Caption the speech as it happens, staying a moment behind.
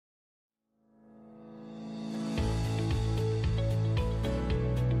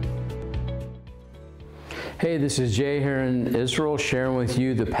Hey, this is Jay here in Israel, sharing with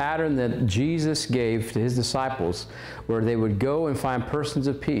you the pattern that Jesus gave to his disciples, where they would go and find persons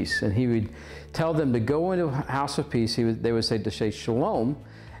of peace, and he would tell them to go into a house of peace. They would say to say shalom,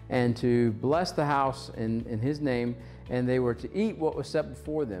 and to bless the house in his name, and they were to eat what was set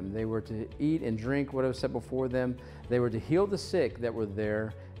before them. They were to eat and drink what was set before them. They were to heal the sick that were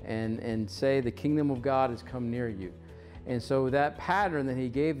there, and say the kingdom of God has come near you. And so that pattern that he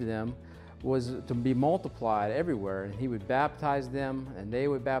gave them was to be multiplied everywhere, and he would baptize them and they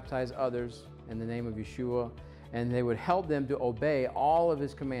would baptize others in the name of Yeshua, and they would help them to obey all of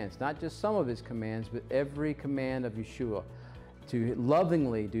his commands, not just some of his commands, but every command of Yeshua, to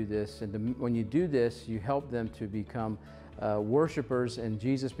lovingly do this. And when you do this, you help them to become worshipers, and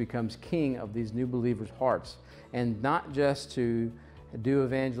Jesus becomes king of these new believers' hearts. And not just to do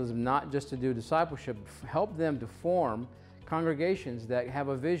evangelism, not just to do discipleship, help them to form congregations that have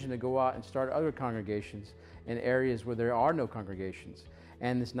a vision to go out and start other congregations in areas where there are no congregations.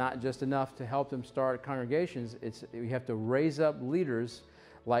 And it's not just enough to help them start congregations, we have to raise up leaders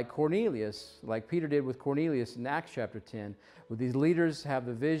like Cornelius, like Peter did with Cornelius in Acts chapter 10. Where these leaders have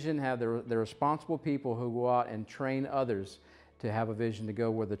the vision, they're responsible people who go out and train others to have a vision to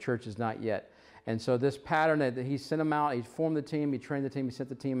go where the church is not yet. And so this pattern that he sent them out, he formed the team, he trained the team, he sent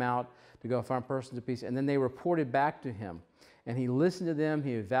the team out to go find persons of peace, and then they reported back to him. And he listened to them,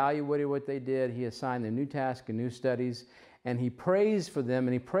 he evaluated what they did, he assigned them new tasks and new studies, and he prays for them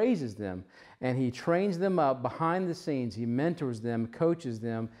and he praises them, and he trains them up behind the scenes. He mentors them, coaches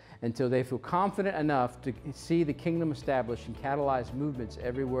them until they feel confident enough to see the kingdom established and catalyze movements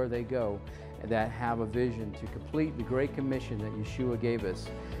everywhere they go that have a vision to complete the Great Commission that Yeshua gave us.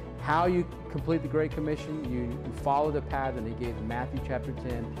 How you complete the Great Commission? You follow the pattern he gave in Matthew chapter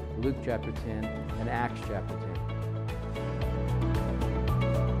 10, Luke chapter 10, and Acts chapter 10.